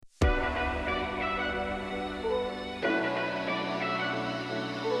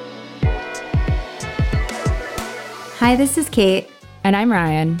Hi, this is Kate. And I'm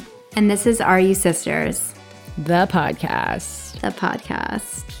Ryan. And this is Are You Sisters? The podcast. The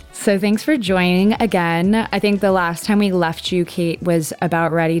podcast. So thanks for joining again. I think the last time we left you, Kate was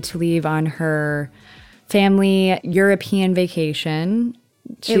about ready to leave on her family European vacation.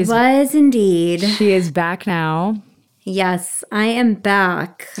 It was indeed. She is back now. Yes, I am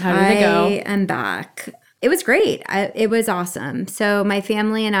back. How did it go? I am back. It was great. It was awesome. So my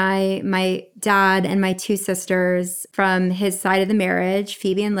family and I, my dad and my two sisters from his side of the marriage,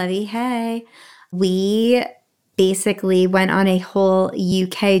 Phoebe and Livy, hey, we basically went on a whole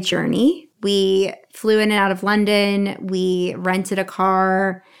UK journey. We flew in and out of London. We rented a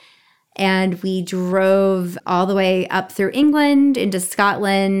car and we drove all the way up through England into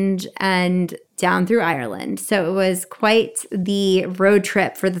Scotland and down through Ireland. So it was quite the road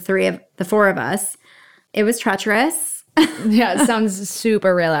trip for the four of us. It was treacherous. Yeah, it sounds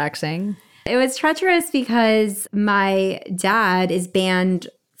super relaxing. It was treacherous because my dad is banned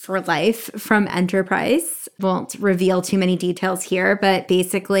for life from Enterprise. Won't reveal too many details here, but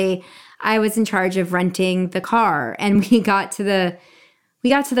basically I was in charge of renting the car, and we got to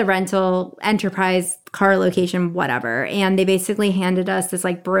the rental Enterprise car location, whatever, and they basically handed us this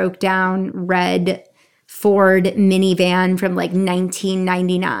like broke down red Ford minivan from like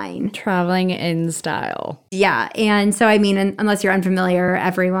 1999. Traveling in style. Yeah. And so, I mean, unless you're unfamiliar,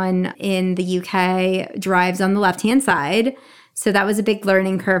 everyone in the UK drives on the left-hand side. So that was a big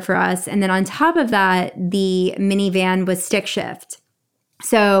learning curve for us. And then on top of that, the minivan was stick shift.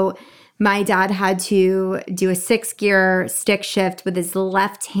 So my dad had to do a 6-gear stick shift with his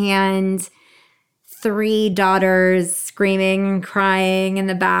left hand, 3 daughters screaming and crying in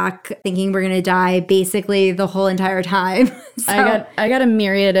the back, thinking we're going to die basically the whole entire time. So, I got a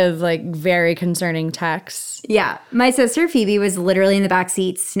myriad of like very concerning texts. Yeah. My sister Phoebe was literally in the back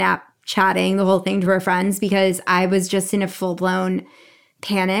seat Snapchatting the whole thing to her friends because I was just in a full-blown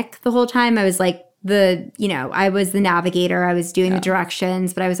panic the whole time. I was like I was the navigator. I was doing the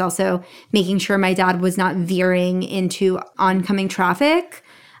directions, but I was also making sure my dad was not veering into oncoming traffic.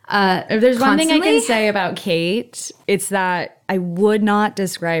 If there's constantly. one thing I can say about Kate, it's that I would not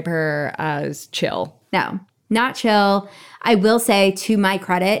describe her as chill. No, not chill. I will say, to my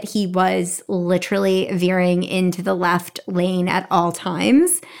credit, he was literally veering into the left lane at all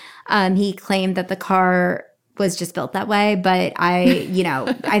times. He claimed that the car was just built that way, but I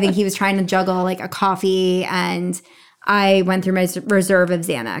think he was trying to juggle like a coffee, and I went through my reserve of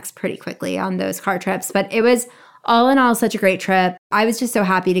Xanax pretty quickly on those car trips. But it was all in all such a great trip. I was just so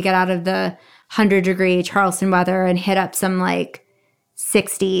happy to get out of the 100-degree Charleston weather and hit up some like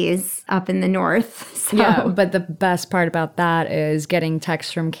 60s up in the north. So. Yeah, but the best part about that is getting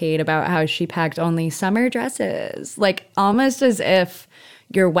texts from Kate about how she packed only summer dresses. Like almost as if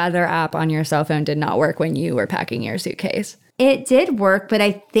your weather app on your cell phone did not work when you were packing your suitcase. It did work, but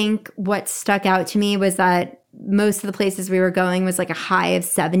I think what stuck out to me was that most of the places we were going was like a high of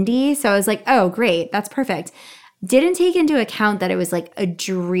 70. So I was like, oh, great, that's perfect. Didn't take into account that it was like a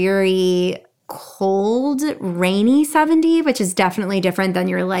dreary, cold, rainy 70, which is definitely different than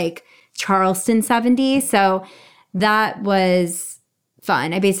your like Charleston 70. So that was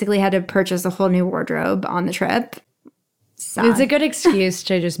fun. I basically had to purchase a whole new wardrobe on the trip. Sad. It's a good excuse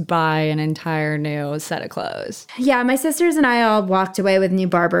to just buy an entire new set of clothes. Yeah, my sisters and I all walked away with new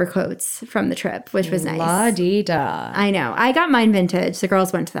Barber coats from the trip, which was nice. La-dee-da. I know. I got mine vintage. The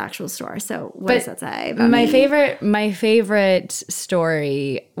girls went to the actual store. So what does that say about my me? My favorite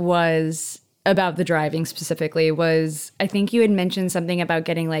story was about the driving specifically was I think you had mentioned something about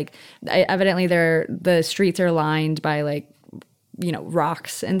getting like evidently the streets are lined by like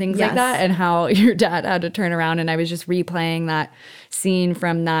rocks and things like that, and how your dad had to turn around. And I was just replaying that scene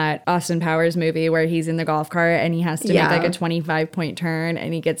from that Austin Powers movie where he's in the golf cart and he has to make like a 25-point turn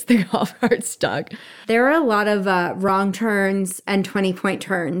and he gets the golf cart stuck. There are a lot of wrong turns and 20-point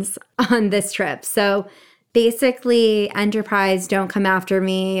turns on this trip. So basically, Enterprise don't come after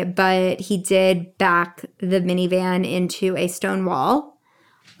me, but he did back the minivan into a stone wall.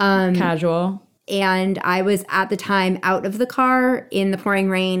 Casual. And I was at the time out of the car in the pouring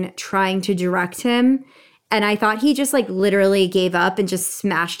rain trying to direct him. And I thought he just like literally gave up and just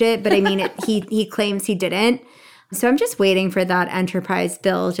smashed it. But I mean, he claims he didn't. So I'm just waiting for that Enterprise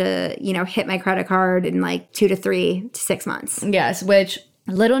bill to, hit my credit card in like 2 to 3 to 6 months. Yes, which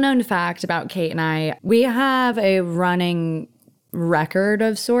little known fact about Kate and I, we have a running record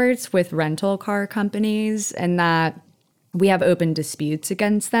of sorts with rental car companies, and that we have open disputes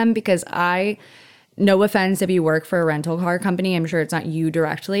against them because no offense if you work for a rental car company, I'm sure it's not you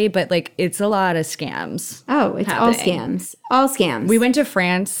directly, but like it's a lot of scams. Oh, it's happening. All scams. All scams. We went to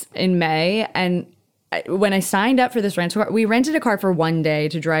France in May and when I signed up for this rental car, we rented a car for one day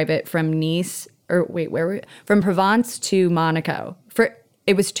to drive it from Nice, or wait, where were we? From Provence to Monaco.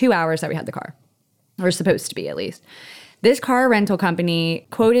 It was 2 hours that we had the car. Or supposed to be, at least. This car rental company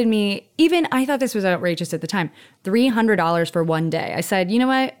quoted me, even I thought this was outrageous at the time, $300 for one day. I said, you know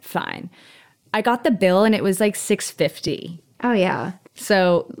what? Fine. I got the bill and it was like $650. Oh, yeah.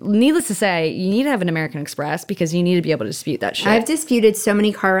 So needless to say, you need to have an American Express because you need to be able to dispute that shit. I've disputed so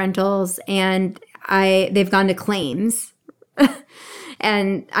many car rentals and they've gone to claims.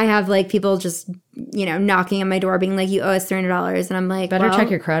 And I have like people just, knocking on my door being like, you owe us $300. And I'm like, better check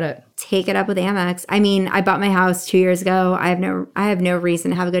your credit. Take it up with Amex. I mean, I bought my house 2 years ago. I have no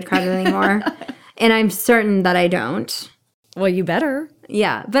reason to have a good credit anymore. And I'm certain that I don't. Well, you better.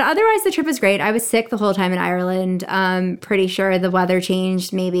 Yeah. But otherwise, the trip was great. I was sick the whole time in Ireland. Pretty sure the weather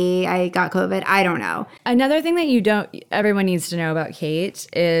changed. Maybe I got COVID. I don't know. Another thing that everyone needs to know about Kate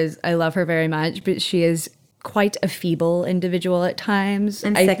is I love her very much, but she is quite a feeble individual at times.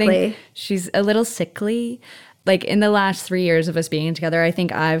 And sickly. I think she's a little sickly. Like in the last 3 years of us being together, I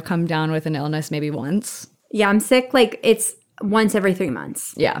think I've come down with an illness maybe once. Yeah, I'm sick. Like it's once every 3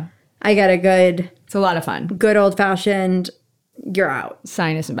 months. Yeah. I got it's a lot of fun. Good old fashioned, you're out.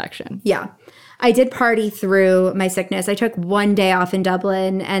 Sinus infection. Yeah. I did party through my sickness. I took one day off in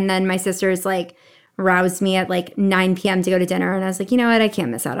Dublin and then my sisters like roused me at like 9 p.m. to go to dinner. And I was like, you know what? I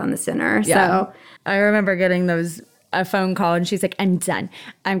can't miss out on this dinner. Yeah. So I remember getting a phone call and she's like, I'm done.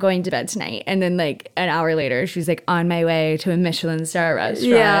 I'm going to bed tonight. And then like an hour later, she's like on my way to a Michelin star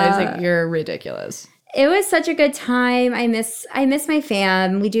restaurant. Yeah. I was like, you're ridiculous. It was such a good time. I miss my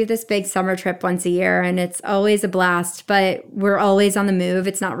fam. We do this big summer trip once a year and it's always a blast, but we're always on the move.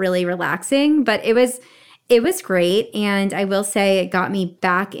 It's not really relaxing, but it was great. And I will say it got me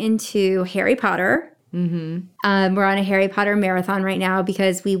back into Harry Potter. Mm-hmm. We're on a Harry Potter marathon right now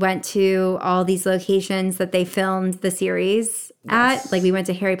because we went to all these locations that they filmed the series at. Like we went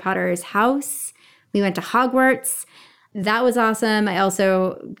to Harry Potter's house. We went to Hogwarts. That was awesome. I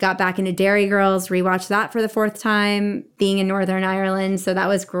also got back into Derry Girls, rewatched that for the 4th time, being in Northern Ireland. So that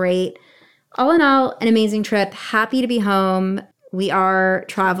was great. All in all, an amazing trip. Happy to be home. We are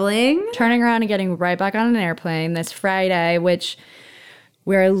traveling. Turning around and getting right back on an airplane this Friday, which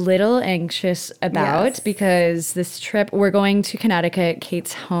we're a little anxious about because this trip, we're going to Connecticut,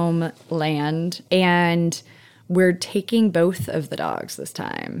 Kate's homeland, and we're taking both of the dogs this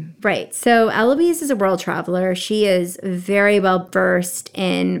time. Right. So Eloise is a world traveler. She is very well versed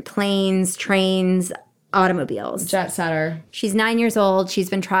in planes, trains, automobiles. Jet setter. She's 9 years old. She's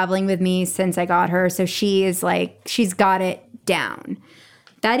been traveling with me since I got her. So she is like, she's got it down.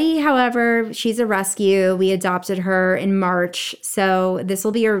 Betty, however, she's a rescue. We adopted her in March. So this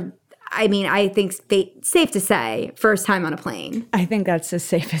will be her, I think safe to say, first time on a plane. I think that's a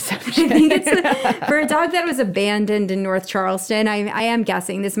safe assumption. I think for a dog that was abandoned in North Charleston, I am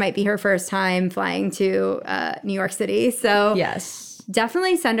guessing this might be her first time flying to New York City. So yes,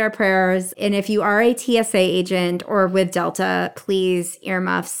 definitely send our prayers. And if you are a TSA agent or with Delta, please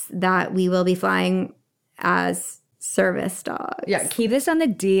earmuffs that we will be flying as service dogs. Yeah, keep this on the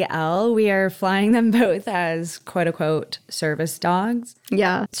DL. We are flying them both as quote unquote service dogs.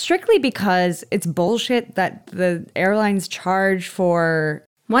 Yeah. Strictly because it's bullshit that the airlines charge for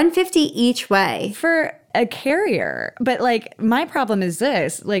 $150 each way for a carrier. But like my problem is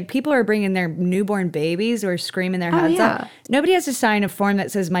this, like people are bringing their newborn babies or screaming their heads up. Nobody has to sign a form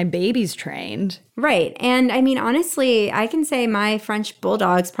that says my baby's trained. Right. And I mean, honestly, I can say my French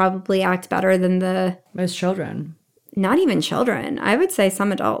bulldogs probably act better than most children. Not even children. I would say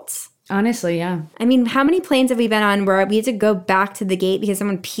some adults. Honestly, yeah. I mean, how many planes have we been on where we had to go back to the gate because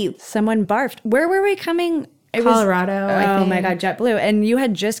someone puked? Someone barfed. Where were we coming? Colorado, I think. Oh my God, JetBlue. And you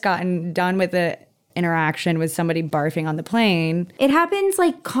had just gotten done with the interaction with somebody barfing on the plane. It happens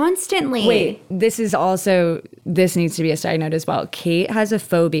like constantly. Wait, this needs to be a side note as well. Kate has a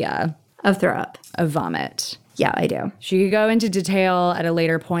phobia. Of throw up. Of vomit. Yeah, I do. She could go into detail at a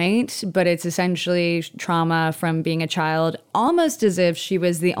later point, but it's essentially trauma from being a child, almost as if she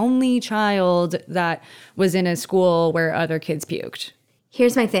was the only child that was in a school where other kids puked.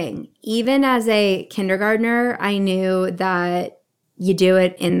 Here's my thing. Even as a kindergartner, I knew that you do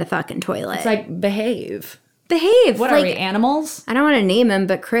it in the fucking toilet. It's like, behave. Behave. What are we, animals? I don't want to name him,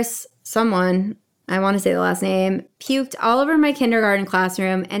 but Chris, someone, I want to say the last name, puked all over my kindergarten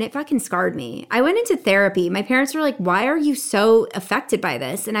classroom, and it fucking scarred me. I went into therapy. My parents were like, why are you so affected by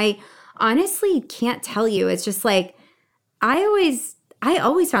this? And I honestly can't tell you. It's just like, I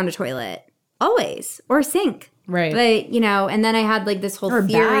always found a toilet. Always. Or a sink. Right. But, and then I had like this whole Or a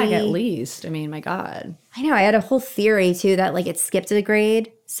theory. bag at least. I mean, my God. I know. I had a whole theory too that like it skipped a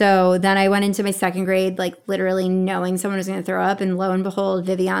grade. So then I went into my second grade, like literally knowing someone was going to throw up. And lo and behold,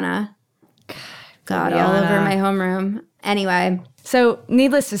 Viviana got all over my homeroom. Anyway. So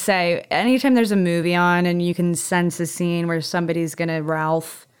needless to say, anytime there's a movie on and you can sense a scene where somebody's going to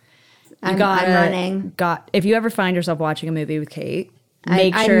Ralph, I'm running. If you ever find yourself watching a movie with Kate,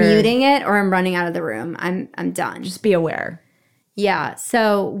 make sure. I'm muting it or I'm running out of the room. I'm done. Just be aware. Yeah.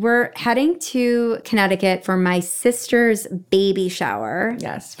 So we're heading to Connecticut for my sister's baby shower.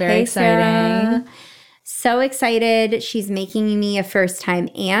 Yes. Very exciting. Sarah. So excited. She's making me a first-time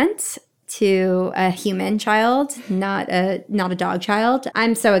aunt to a human child, not a dog child.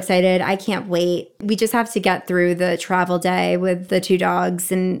 I'm so excited. I can't wait. We just have to get through the travel day with the two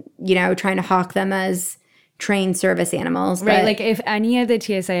dogs and, trying to hawk them as trained service animals. Right. Like if any of the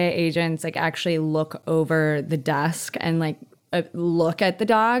TSA agents like actually look over the desk and like look at the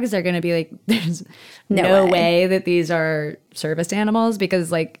dogs, they're going to be like, there's no way that these are service animals,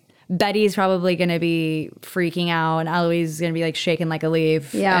 because like Betty's probably going to be freaking out and Eloise is going to be like shaking like a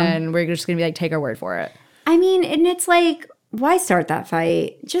leaf. Yeah. And we're just going to be like, take our word for it. I mean, and it's like, why start that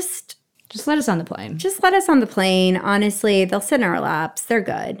fight? Just let us on the plane. Just let us on the plane. Honestly, they'll sit in our laps. They're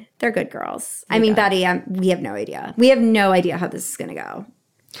good. They're good girls. I mean, Betty, we have no idea. We have no idea how this is going to go.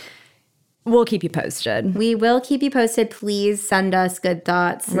 We'll keep you posted. We will keep you posted. Please send us good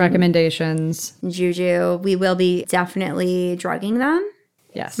thoughts. Recommendations. Juju. We will be definitely drugging them.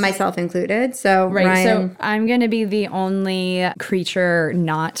 Yes. Myself included. So, right. Ryan, So I'm going to be the only creature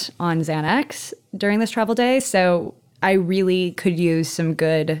not on Xanax during this travel day. So I really could use some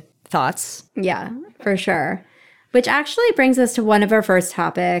good thoughts. Yeah, for sure. Which actually brings us to one of our first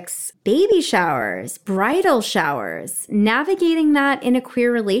topics, baby showers, bridal showers, navigating that in a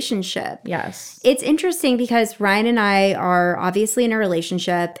queer relationship. Yes. It's interesting because Ryan and I are obviously in a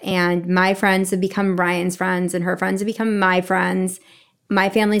relationship, and my friends have become Ryan's friends and her friends have become my friends. My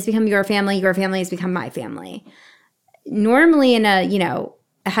family's become your family has become my family. Normally in a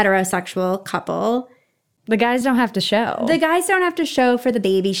heterosexual couple, the guys don't have to show. The guys don't have to show for the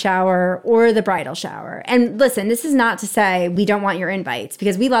baby shower or the bridal shower. And listen, this is not to say we don't want your invites,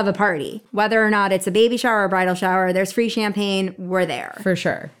 because we love a party. Whether or not it's a baby shower or a bridal shower, there's free champagne, we're there. For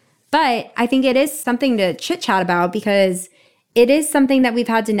sure. But I think it is something to chit-chat about, because it is something that we've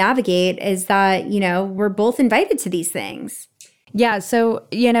had to navigate, is that, we're both invited to these things. Yeah, so,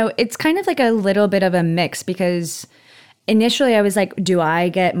 it's kind of like a little bit of a mix, because initially I was like, do I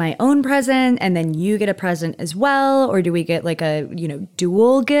get my own present and then you get a present as well? Or do we get like a,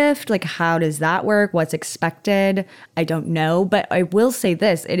 dual gift? Like, how does that work? What's expected? I don't know. But I will say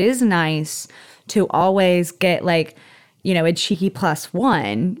this, it is nice to always get like, a cheeky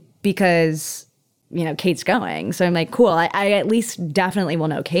 +1, because, Kate's going. So I'm like, cool, I at least definitely will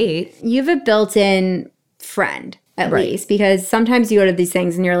know Kate. You have a built-in friend, at least, because sometimes you go to these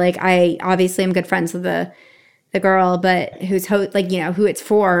things and you're like, I obviously am good friends with the girl, but who it's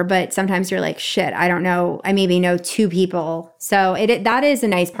for, but sometimes you're like, shit, I don't know. I maybe know 2 people. So that is a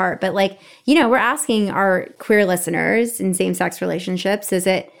nice part. But like, we're asking our queer listeners in same-sex relationships,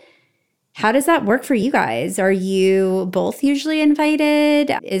 how does that work for you guys? Are you both usually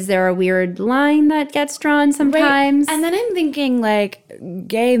invited? Is there a weird line that gets drawn sometimes? Right. And then I'm thinking like,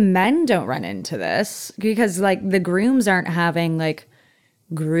 gay men don't run into this, because like the grooms aren't having like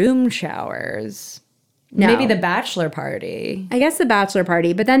groom showers. No. Maybe the bachelor party. I guess the bachelor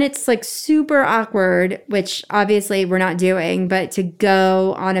party, but then it's like super awkward, which obviously we're not doing, but to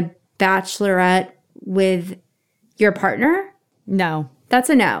go on a bachelorette with your partner? No. That's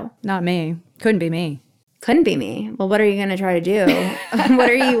a no. Not me. Couldn't be me. Couldn't be me. Well, what are you going to try to do? What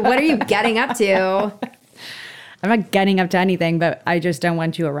are you getting up to? I'm not getting up to anything, but I just don't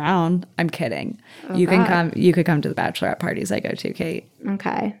want you around. I'm kidding. You could come to the bachelorette parties I go to, Kate.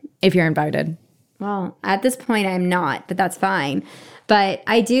 Okay. If you're invited. Well, at this point, I'm not, but that's fine. But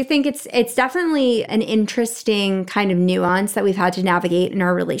I do think it's definitely an interesting kind of nuance that we've had to navigate in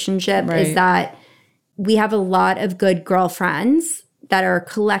our relationship, right. Is that we have a lot of good girlfriends that are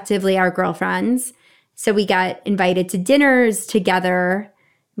collectively our girlfriends. So we got invited to dinners together.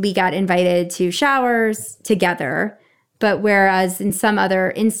 We got invited to showers together. But whereas in some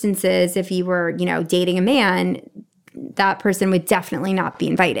other instances, if you were, dating a man, that person would definitely not be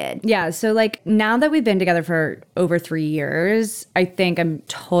invited. Yeah. So like now that we've been together for over 3 years, I think I'm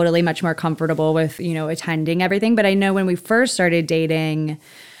totally much more comfortable with, attending everything. But I know when we first started dating,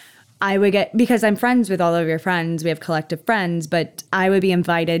 I would because I'm friends with all of your friends, we have collective friends, but I would be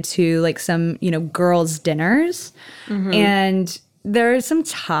invited to like some, girls' dinners. Mm-hmm. And there are some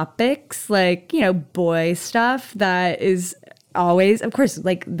topics like, boy stuff that is always, of course,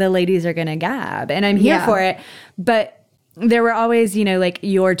 like the ladies are going to gab and I'm here for it. But there were always, like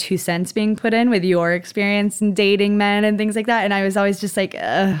your 2 cents being put in with your experience in dating men and things like that. And I was always just like,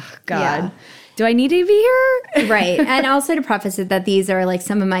 oh, God. Yeah. Do I need to be here? Right. And also to preface it that these are like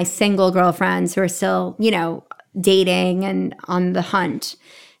some of my single girlfriends who are still, dating and on the hunt.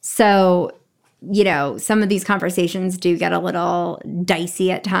 So, some of these conversations do get a little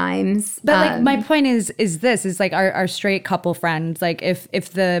dicey at times. But like my point is this like our straight couple friends, like if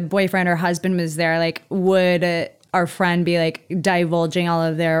the boyfriend or husband was there, like would our friend be like divulging all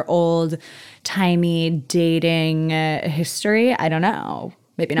of their old timey dating history? I don't know.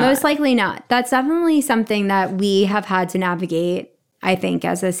 Maybe not. Most likely not. That's definitely something that we have had to navigate, I think,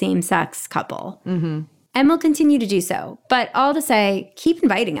 as a same-sex couple. Mm-hmm. And we'll continue to do so. But all to say, keep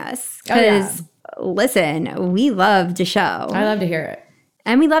inviting us. Because, listen, we love to show. I love to hear it.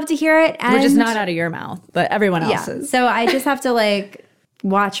 And we love to hear it. And we're just not out of your mouth, but everyone else's. So I just have to,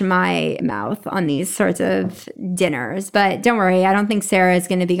 watch my mouth on these sorts of dinners. But don't worry, I don't think Sarah is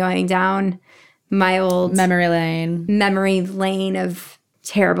going to be going down my old memory lane of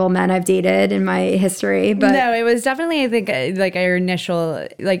terrible men I've dated in my history. But no, it was definitely, I think, like our initial,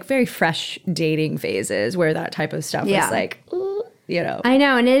 like very fresh dating phases where that type of stuff was like, I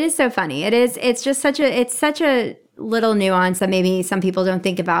know, and it is so funny. It's just such a little nuance that maybe some people don't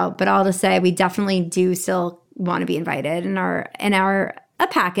think about. But all to say, we definitely do still want to be invited in a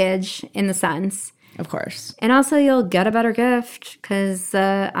package in the sense. Of course. And also you'll get a better gift because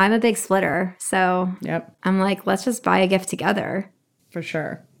I'm a big splitter. So I'm like, let's just buy a gift together. For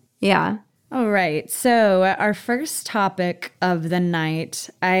sure. Yeah. All right. So our first topic of the night,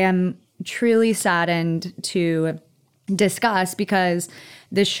 I am truly saddened to discuss because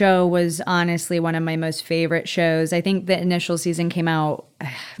this show was honestly one of my most favorite shows. I think the initial season came out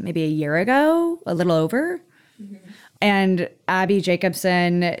maybe a year ago, a little over. Mm-hmm. And Abby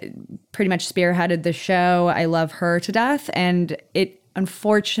Jacobson pretty much spearheaded the show. I love her to death. And it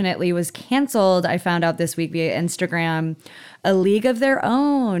unfortunately was canceled. I found out this week via Instagram, A League of Their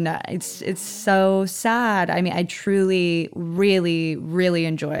Own. It's so sad. I mean, I truly, really, really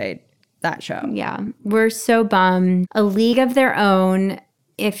enjoyed that show. Yeah, we're so bummed. A League of Their Own,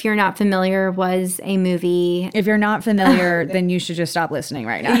 if you're not familiar, was a movie. If you're not familiar, then you should just stop listening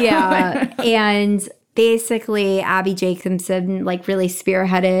right now. Yeah, and basically Abby Jacobson really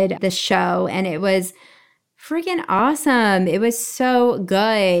spearheaded the show, and it was freaking awesome. It was so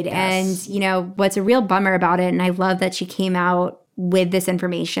good. Yes. And, what's a real bummer about it, and I love that she came out with this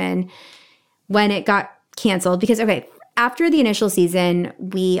information when it got canceled. Because, after the initial season,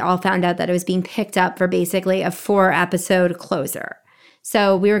 we all found out that it was being picked up for basically a 4-episode closer.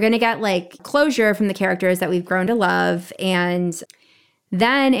 So we were going to get closure from the characters that we've grown to love. And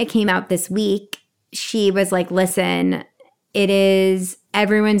then it came out this week. She was like, listen,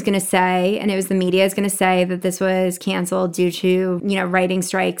 everyone's going to say, and it was the media is going to say that this was canceled due to, writing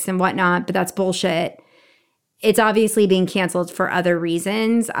strikes and whatnot, but that's bullshit. It's obviously being canceled for other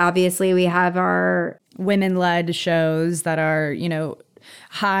reasons. Obviously, we have our women-led shows that are,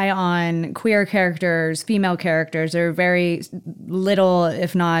 high on queer characters, female characters. There are very little,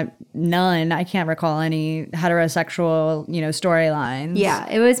 if not none, I can't recall any heterosexual, storylines. Yeah,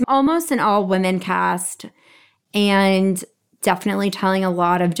 it was almost an all-women cast and definitely telling a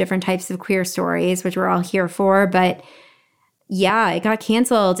lot of different types of queer stories, which we're all here for. But yeah, it got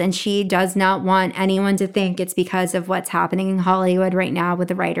canceled, and she does not want anyone to think it's because of what's happening in Hollywood right now with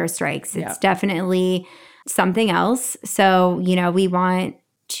the writer's strikes. It's definitely something else. So, we want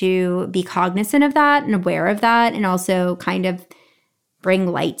to be cognizant of that and aware of that, and also kind of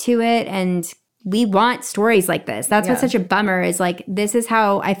bring light to it. And we want stories like this. That's what's such a bummer is this is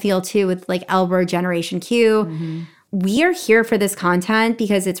how I feel too with L Word Generation Q. Mm-hmm. We are here for this content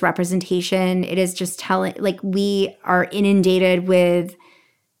because it's representation. It is just telling, we are inundated with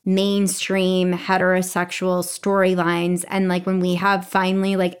mainstream heterosexual storylines. And when we have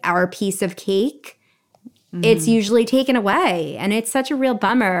finally our piece of cake, it's usually taken away. And it's such a real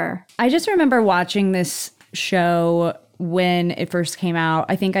bummer. I just remember watching this show when it first came out.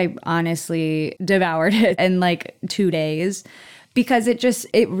 I think I honestly devoured it in 2 days. Because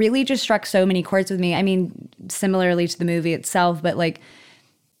it really just struck so many chords with me. I mean, similarly to the movie itself, but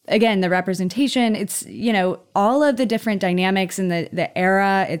again, the representation, it's, all of the different dynamics in the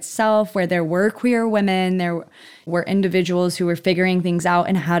era itself where there were queer women, there were individuals who were figuring things out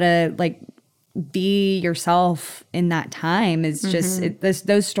and how to be yourself in that time is just,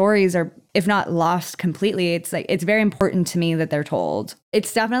 those stories are if not lost completely, it's like it's very important to me that they're told.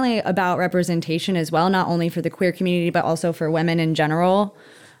 It's definitely about representation as well, not only for the queer community, but also for women in general.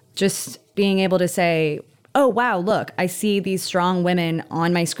 Just being able to say, oh, wow, look, I see these strong women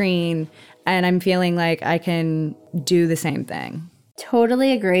on my screen and I'm feeling like I can do the same thing.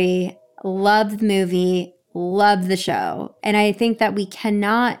 Totally agree. Love the movie, love the show. And I think that we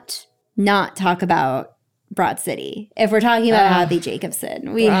cannot not talk about Broad City. If we're talking about Abby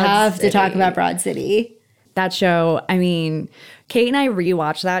Jacobson, we have to talk about Broad City. That show, I mean, Kate and I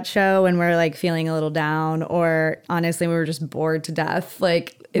rewatched that show when we're like feeling a little down, or honestly, we were just bored to death.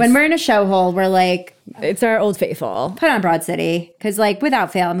 Like when we're in a show hole, we're like, it's our old faithful. Put on Broad City. Because like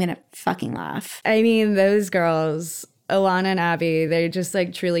without fail, I'm going to fucking laugh. I mean, those girls, Alana and Abby, they just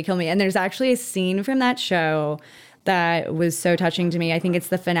like truly kill me. And there's actually a scene from that show that was so touching to me. I think it's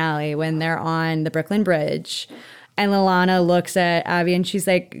the finale when they're on the Brooklyn Bridge and Alana looks at Abby and she's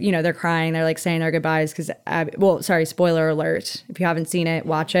like, you know, they're crying. They're like saying their goodbyes because Abby, well, sorry, spoiler alert. If you haven't seen it,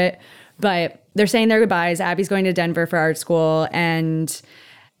 watch it. But they're saying their goodbyes. Abby's going to Denver for art school. And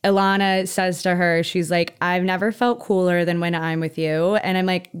Alana says to her, she's like, I've never felt cooler than when I'm with you. And I'm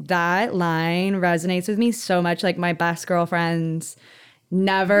like, that line resonates with me so much. Like my best girlfriends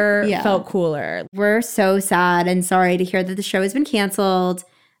never felt cooler. We're so sad and sorry to hear that the show has been canceled,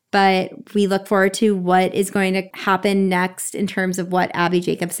 but we look forward to what is going to happen next in terms of what Abby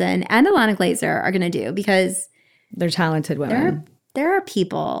Jacobson and Alana Glazer are going to do, because they're talented women. There are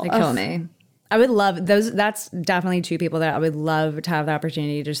people. They kill me. I would love those. That's definitely two people that I would love to have the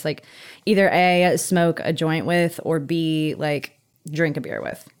opportunity to just like either A, smoke a joint with, or B, like drink a beer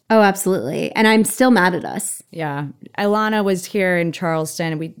with. Oh, absolutely. And I'm still mad at us. Yeah. Ilana was here in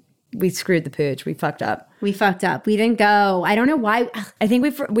Charleston. We screwed the pooch. We fucked up. We didn't go. I don't know why. I think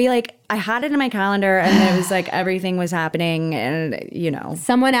we like, I had it in my calendar and then it was like everything was happening and, you know.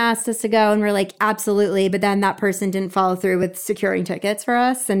 Someone asked us to go and we're like, absolutely. But then that person didn't follow through with securing tickets for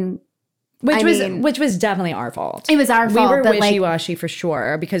us. And Which was definitely our fault. It was our fault. We were wishy-washy for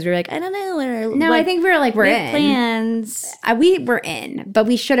sure because we were like, I don't know. No, I think we were like, we're in. Plans. We were in, but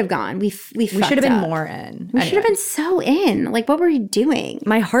we should have gone. We should have been more in. We should have been so in. Like, what were you doing?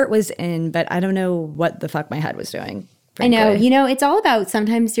 My heart was in, but I don't know what the fuck my head was doing. Frankly. I know. You know, it's all about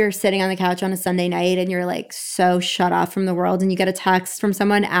sometimes you're sitting on the couch on a Sunday night and you're like so shut off from the world and you get a text from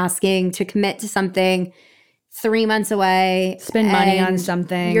someone asking to commit to something 3 months away, spend money on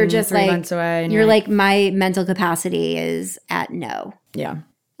something. You're just 3 months away. And you're like, my mental capacity is at no. Yeah.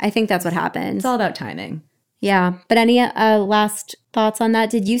 I think that's what happened. It's all about timing. Yeah. But any last thoughts on that?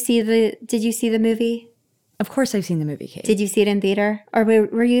 Did you see the movie? Of course I've seen the movie, Kate. Did you see it in theater? Or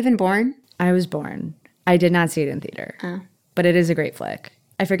were you even born? I was born. I did not see it in theater. Oh. But it is a great flick.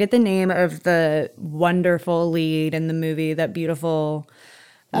 I forget the name of the wonderful lead in the movie, that beautiful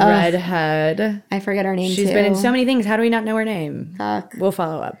redhead. I forget her name. She's been in so many things. How do we not know her name? Fuck. We'll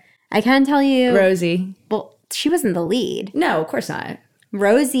follow up. I can tell you. Rosie. Well, she wasn't the lead. No, of course not.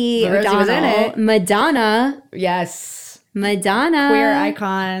 Rosie O'Donnell. Was in it. Madonna. Yes. Madonna. Queer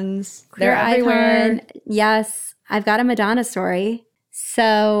icons. They're everywhere. Icon. Yes. I've got a Madonna story.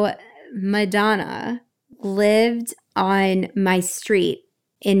 So Madonna lived on my street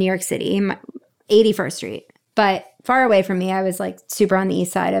in New York City, 81st Street. But far away from me, I was like super on the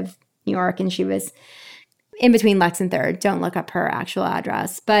east side of New York, and she was in between Lex and 3rd. Don't look up her actual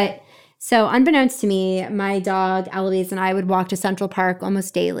address. But so unbeknownst to me, my dog Eloise and I would walk to Central Park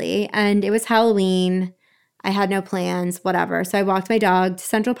almost daily, and it was Halloween. I had no plans, whatever. So I walked my dog to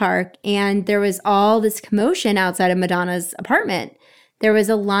Central Park, and there was all this commotion outside of Madonna's apartment. There was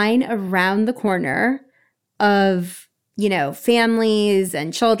a line around the corner of, you know, families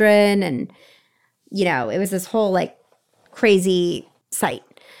and children, and you know, it was this whole like crazy sight.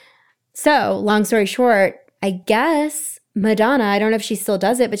 So long story short, I guess Madonna, I don't know if she still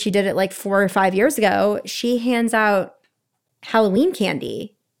does it, but she did it like 4 or 5 years ago. She hands out Halloween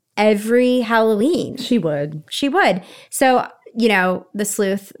candy every Halloween. She would. So, you know, the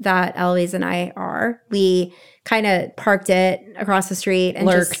sleuth that Eloise and I are, we kind of parked it across the street and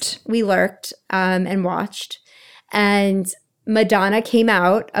we lurked and watched. And Madonna came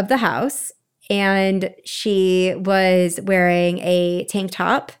out of the house. And she was wearing a tank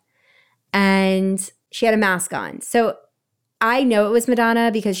top and she had a mask on. So I know it was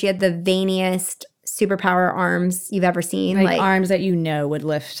Madonna because she had the veiniest superpower arms you've ever seen. Like arms that you know would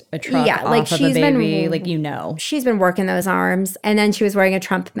lift a truck off of a baby. Like, you know. She's been working those arms. And then she was wearing a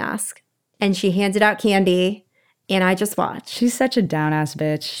Trump mask. And she handed out candy. And I just watched. She's such a down-ass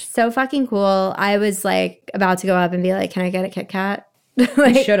bitch. So fucking cool. I was like about to go up and be like, can I get a Kit Kat?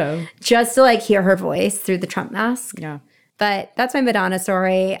 Like, should have. Just to like hear her voice through the Trump mask. Yeah. But that's my Madonna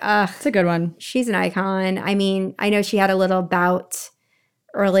story. It's a good one. She's an icon. I mean, I know she had a little bout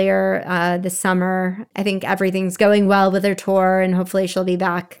earlier this summer. I think everything's going well with her tour, and hopefully she'll be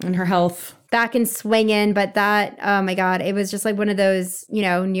back. And her health. Back and swinging. But that, oh my God, it was just like one of those, you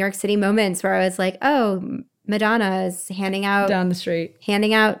know, New York City moments where I was like, oh, Madonna is handing out Down the street.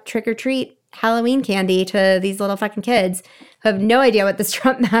 Handing out trick-or-treat Halloween candy to these little fucking kids who have no idea what this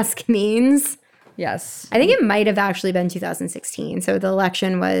Trump mask means. Yes. I think it might have actually been 2016. So the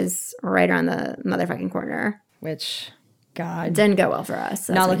election was right around the motherfucking corner. Which, God. Didn't go well for us.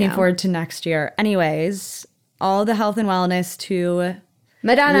 Not looking forward to next year. Anyways, all the health and wellness to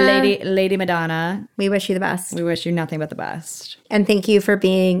Madonna. Lady Madonna. We wish you the best. We wish you nothing but the best. And thank you for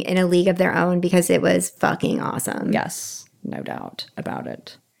being in a league of their own because it was fucking awesome. Yes, no doubt about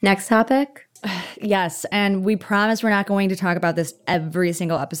it. Next topic. Yes, and we promise we're not going to talk about this every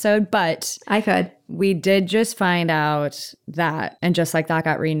single episode, but I could. We did just find out that, and just like that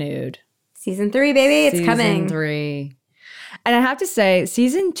got renewed. Season 3, baby, it's coming. Season 3. And I have to say,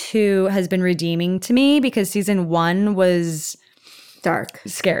 season 2 has been redeeming to me because season 1 was dark,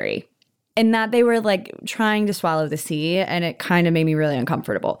 scary, in that they were like trying to swallow the sea, and it kind of made me really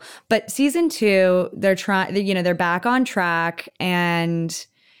uncomfortable. But season 2, they're back on track, and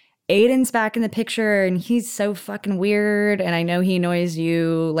Aiden's back in the picture, and he's so fucking weird, and I know he annoys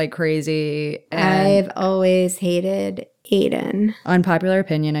you like crazy. I've always hated Aiden. Unpopular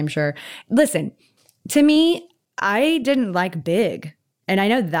opinion, I'm sure. Listen, to me, I didn't like Big, and I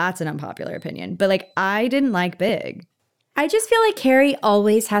know that's an unpopular opinion, but like I didn't like Big. I just feel like Carrie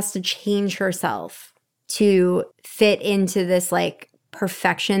always has to change herself to fit into this like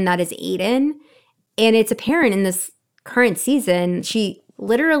perfection that is Aiden, and it's apparent in this current season. She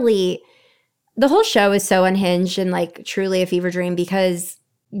literally, the whole show is so unhinged and like truly a fever dream because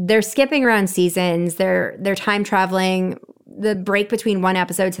they're skipping around seasons. They're time traveling. The break between one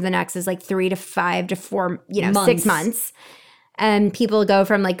episode to the next is like 3 to 5 to 4, 6 months. And people go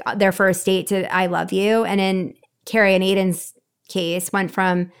from like their first date to I love you. And in Carrie and Aiden's case went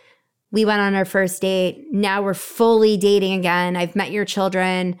from we went on our first date. Now we're fully dating again. I've met your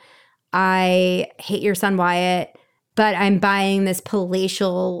children. I hate your son Wyatt. But I'm buying this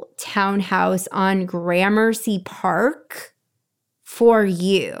palatial townhouse on Gramercy Park for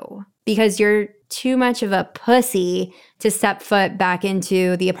you because you're too much of a pussy to step foot back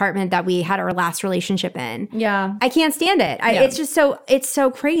into the apartment that we had our last relationship in. Yeah. I can't stand it. It's just it's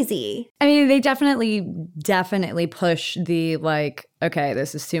so crazy. I mean, they definitely push the like, okay,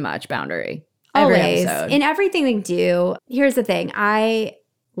 this is too much boundary. Always. In everything they do. Here's the thing. I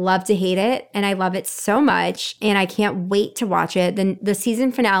love to hate it, and I love it so much, and I can't wait to watch it. Then the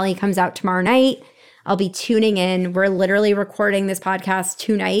season finale comes out tomorrow night. I'll be tuning in. We're literally recording this podcast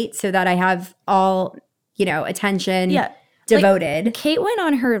tonight so that I have all, attention devoted. Like, Kate went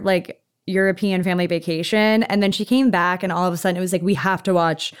on her like European family vacation, and then she came back, and all of a sudden it was like, we have to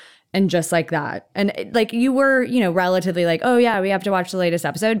watch. And just like that. And like you were, relatively like, oh yeah, we have to watch the latest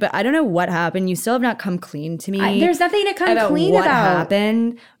episode. But I don't know what happened. You still have not come clean to me. There's nothing to come clean what about.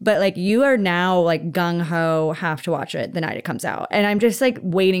 Happened. But like you are now like gung-ho, have to watch it the night it comes out. And I'm just like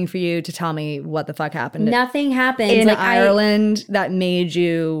waiting for you to tell me what the fuck happened. Nothing happened. In Ireland that made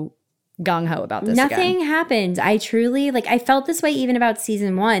you gung-ho about this Nothing happened. I truly, I felt this way even about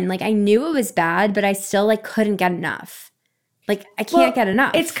season 1. Like I knew it was bad, but I still couldn't get enough. I can't get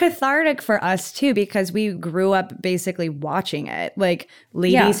enough. It's cathartic for us, too, because we grew up basically watching it. Like,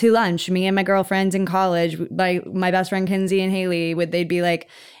 Ladies Who Lunch, me and my girlfriends in college, my best friend Kinsey and Haley, they'd be like,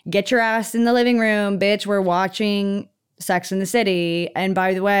 get your ass in the living room, bitch, we're watching Sex in the City. And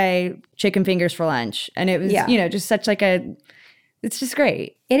by the way, chicken fingers for lunch. And it was, just such it's just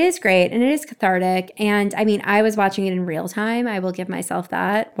great. It is great, and it is cathartic. And, I mean, I was watching it in real time. I will give myself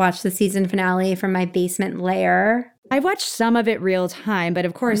that. Watched the season finale from my basement lair. I watched some of it real time, but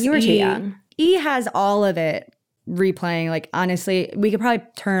of course, you were too young. E has all of it replaying. Like, honestly, we could probably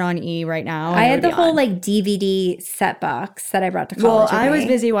turn on E right now. I had the whole DVD set box that I brought to college. Well, I was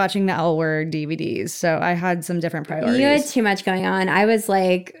busy watching the L Word DVDs, so I had some different priorities. You had too much going on. I was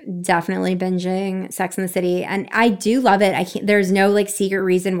definitely binging Sex in the City, and I do love it. There's no secret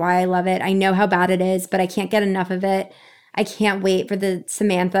reason why I love it. I know how bad it is, but I can't get enough of it. I can't wait for the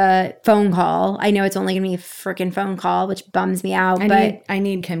Samantha phone call. I know it's only going to be a freaking phone call, which bums me out. I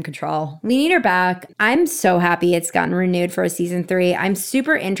need Kim Cattrall. We need her back. I'm so happy it's gotten renewed for a season 3. I'm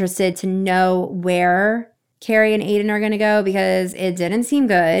super interested to know where Carrie and Aiden are going to go because it didn't seem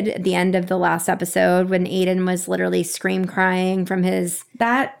good at the end of the last episode when Aiden was literally scream crying from his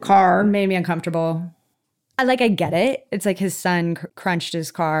car. Made me uncomfortable. I get it. It's like his son crunched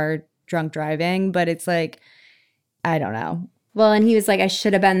his car drunk driving, but it's like, I don't know. Well, and he was like, I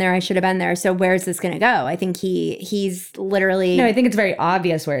should have been there. I should have been there. So where's this going to go? I think he's literally. No, I think it's very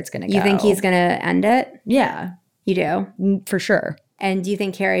obvious where it's going to go. You think he's going to end it? Yeah. You do? For sure. And do you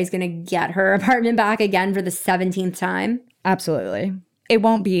think Carrie's going to get her apartment back again for the 17th time? Absolutely. It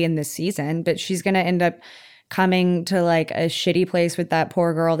won't be in this season, but she's going to end up coming to like a shitty place with that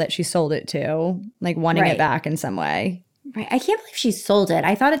poor girl that she sold it to, like wanting it back in some way. Right. I can't believe she sold it.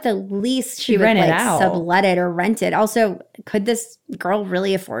 I thought at the least she would rent it like out. sublet it or rent it. Also, could this girl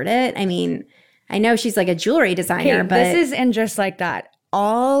really afford it? I mean, I know she's like a jewelry designer, but this isn't just like that.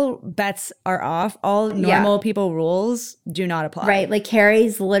 All bets are off. All normal people rules do not apply. Right. Like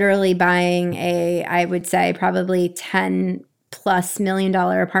Carrie's literally buying I would say probably $10+ million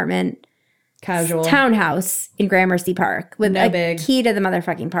apartment. Casual. Townhouse in Gramercy Park with No a big. key to the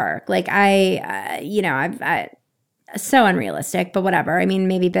motherfucking park. Like I so unrealistic, but whatever. I mean,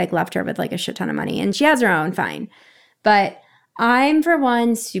 maybe Big left her with like a shit ton of money and she has her own, fine. But I'm, for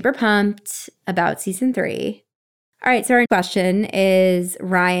one, super pumped about season 3. All right, so our question is,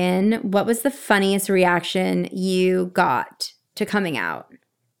 Ryan, what was the funniest reaction you got to coming out?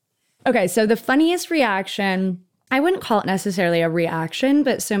 Okay, so the funniest reaction, I wouldn't call it necessarily a reaction,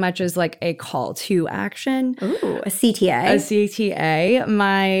 but so much as like a call to action. Ooh, a CTA. A CTA.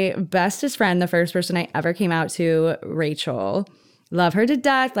 My bestest friend, the first person I ever came out to, Rachel. Love her to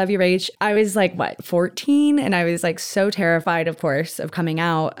death. Love you, Rach. I was like, 14? And I was like so terrified, of course, of coming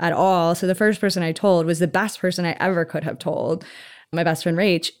out at all. So the first person I told was the best person I ever could have told, my best friend,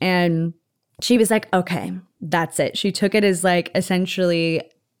 Rach. And she was like, okay, that's it. She took it as like essentially,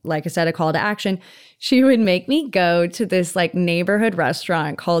 like I said, a call to action. She would make me go to this like neighborhood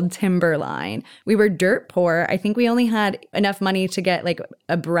restaurant called Timberline. We were dirt poor. I think we only had enough money to get like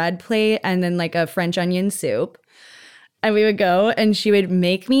a bread plate and then like a French onion soup. And we would go and she would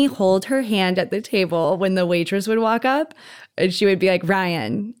make me hold her hand at the table when the waitress would walk up. And she would be like,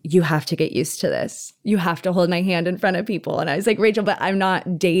 Ryan, you have to get used to this. You have to hold my hand in front of people. And I was like, Rachel, but I'm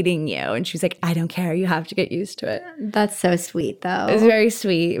not dating you. And she's like, I don't care. You have to get used to it. That's so sweet, though. It was very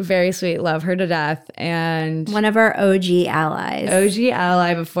sweet. Very sweet. Love her to death. And one of our OG allies. OG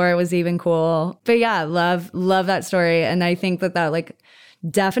ally before it was even cool. But yeah, love that story. And I think that like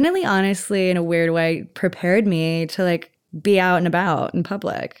definitely, honestly, in a weird way, prepared me to like be out and about in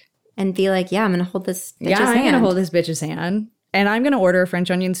public. And be like, yeah, I'm going to hold this bitch's hand. I'm going to hold this bitch's hand. And I'm going to order a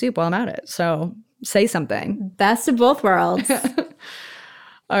French onion soup while I'm at it. So say something. Best of both worlds.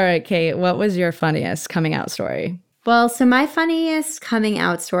 All right, Kate, what was your funniest coming out story? Well, so my funniest coming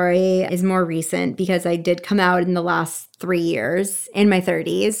out story is more recent because I did come out in the last 3 years, in my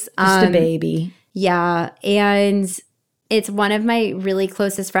 30s. Just a baby. Yeah. And it's one of my really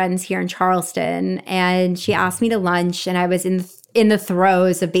closest friends here in Charleston. And she asked me to lunch and I was in the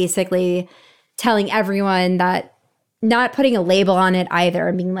throes of basically telling everyone that, not putting a label on it either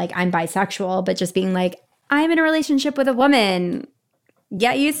and being like, I'm bisexual, but just being like, I'm in a relationship with a woman.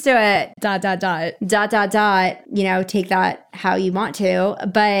 Get used to it. ... You know, take that how you want to.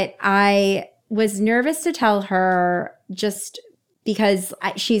 But I was nervous to tell her just because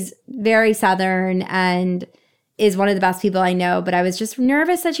she's very Southern and is one of the best people I know. But I was just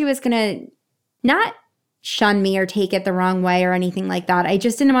nervous that she was going to not shun me or take it the wrong way or anything like that. I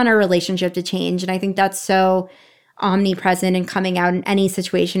just didn't want our relationship to change. And I think that's so omnipresent and coming out in any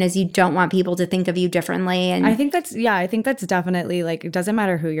situation is you don't want people to think of you differently. And I think that's definitely like, it doesn't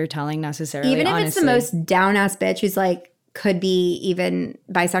matter who you're telling necessarily. Even if honestly. it's the most down ass bitch who's like could be even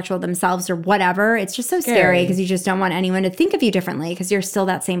bisexual themselves or whatever, it's just so scary because you just don't want anyone to think of you differently because you're still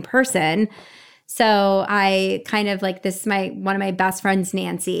that same person. So I kind of like, this is one of my best friends,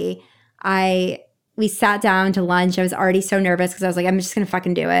 Nancy. We sat down to lunch. I was already so nervous because I was like, I'm just gonna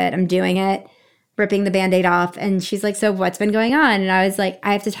fucking do it. I'm doing it. Ripping the Band-Aid off. And she's like, so what's been going on? And I was like,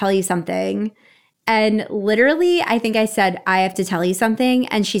 I have to tell you something. And literally, I think I said, I have to tell you something.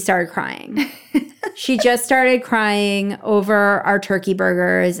 And she started crying. She just started crying over our turkey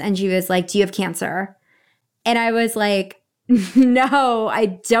burgers. And she was like, do you have cancer? And I was like, no,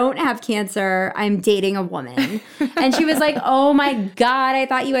 I don't have cancer. I'm dating a woman. And she was like, oh my God, I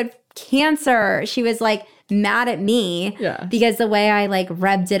thought you had cancer. She was like, mad at me because the way I like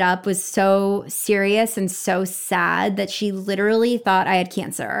revved it up was so serious and so sad that she literally thought I had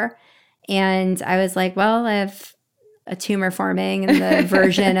cancer. And I was like, well, I have a tumor forming in the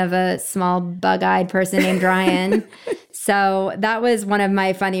version of a small bug-eyed person named Ryan. So that was one of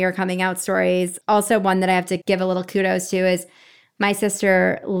my funnier coming out stories. Also one that I have to give a little kudos to is my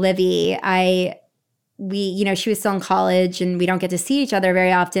sister, Livy. She was still in college and we don't get to see each other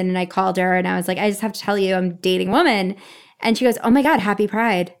very often. And I called her and I was like, I just have to tell you I'm dating a woman. And she goes, oh my God, happy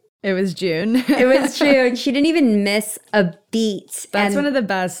Pride. It was June. It was June. She didn't even miss a beat. That's one of the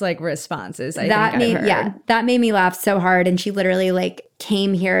best like responses I think I've heard. Yeah, that made me laugh so hard. And she literally like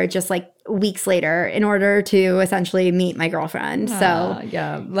came here just like weeks later in order to essentially meet my girlfriend. So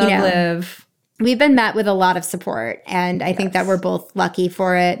yeah, Liv. We've been met with a lot of support, and I think that we're both lucky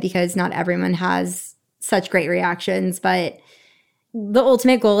for it because not everyone has such great reactions. But the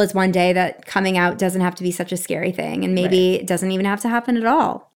ultimate goal is one day that coming out doesn't have to be such a scary thing, and maybe it doesn't even have to happen at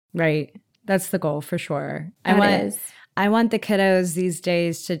all. Right. That's the goal for sure. I want the kiddos these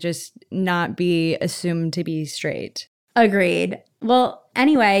days to just not be assumed to be straight. Agreed. Well,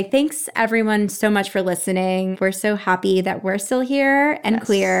 anyway, thanks everyone so much for listening. We're so happy that we're still here and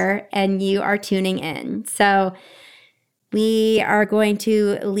clear and you are tuning in. So we are going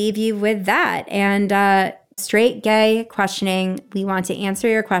to leave you with that. And straight gay questioning, we want to answer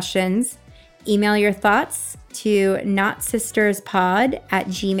your questions. Email your thoughts to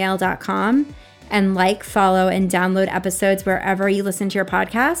notsisterspod@gmail.com and like, follow, and download episodes wherever you listen to your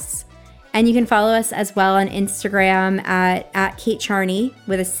podcasts. And you can follow us as well on Instagram at Kate Charney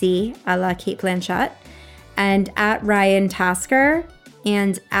with a C, a la Kate Blanchett, and at Ryan Tasker,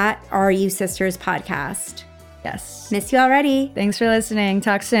 and at RU Sisters Podcast. Yes. Miss you already. Thanks for listening.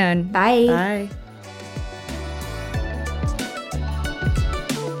 Talk soon. Bye. Bye.